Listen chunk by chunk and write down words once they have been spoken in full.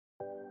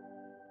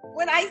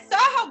When I saw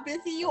how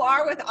busy you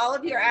are with all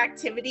of your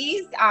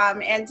activities,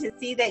 and to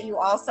see that you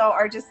also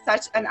are just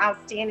such an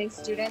outstanding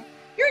student,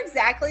 you're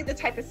exactly the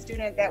type of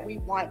student that we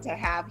want to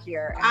have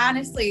here.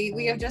 Honestly,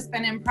 we have just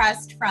been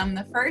impressed from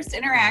the first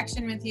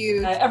interaction with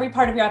you. Every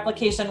part of your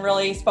application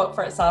really spoke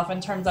for itself in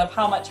terms of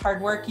how much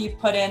hard work you've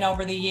put in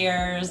over the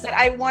years. But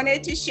I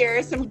wanted to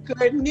share some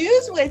good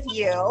news with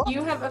you.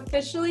 You have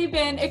officially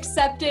been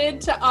accepted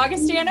to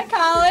Augustana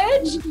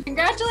College.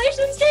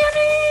 Congratulations,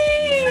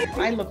 Tammy!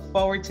 I look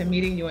forward to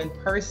meeting you in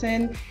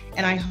person,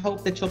 and I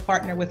hope that you'll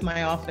partner with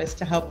my office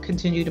to help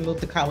continue to move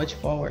the college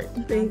forward.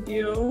 Thank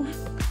you.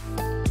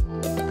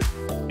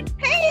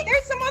 Hey,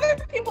 there's some other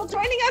people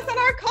joining us on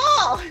our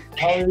call.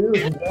 How are you?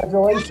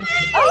 Congratulations.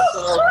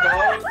 Oh,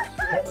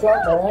 What's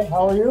up, man?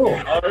 How are you?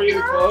 How are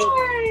you, Coach?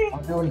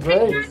 I'm doing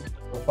great.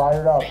 We're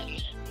fired up.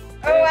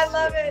 Oh, I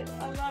love it.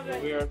 I love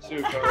it. We are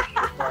too, Coach.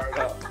 We're fired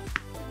up.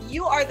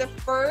 You are the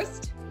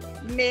first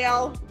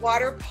male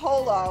water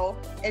polo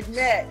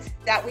admit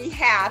that we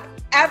have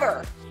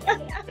ever.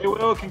 Hey,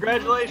 Will,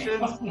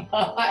 congratulations.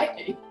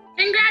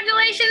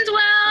 Congratulations,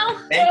 Will.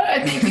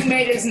 I think you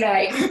made his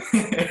night.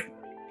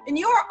 And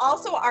you are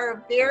also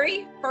our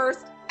very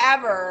first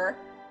ever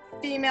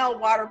female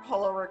water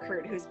polo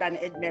recruit who's been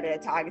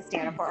admitted to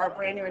Augustana for our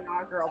brand new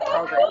inaugural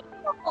program.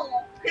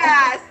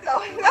 Yeah,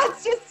 so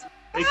that's just.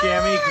 Hey,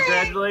 Cammie,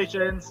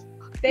 congratulations.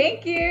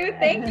 Thank you.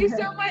 Thank you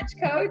so much,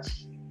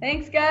 Coach.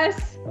 Thanks,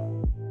 Gus.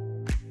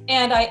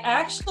 And I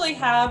actually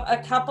have a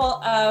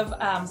couple of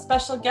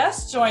special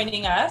guests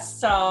joining us,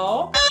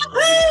 so.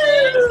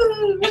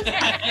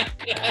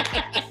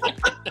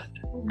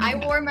 I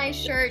wore my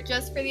shirt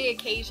just for the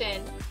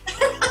occasion.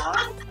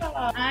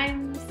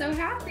 I'm so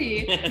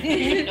happy.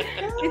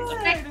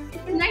 It's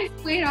a nice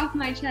weight off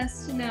my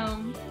chest to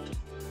know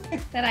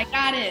that I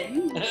got it.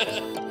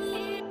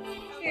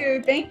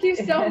 Thank you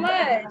so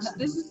much.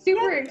 This is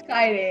super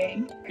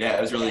exciting. Yeah,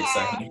 it was really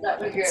exciting.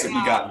 So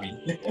you got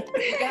me.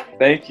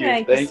 Thank you.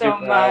 Thank you so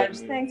much.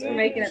 Thanks for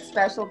making it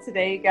special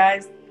today, you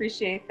guys.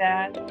 Appreciate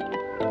that.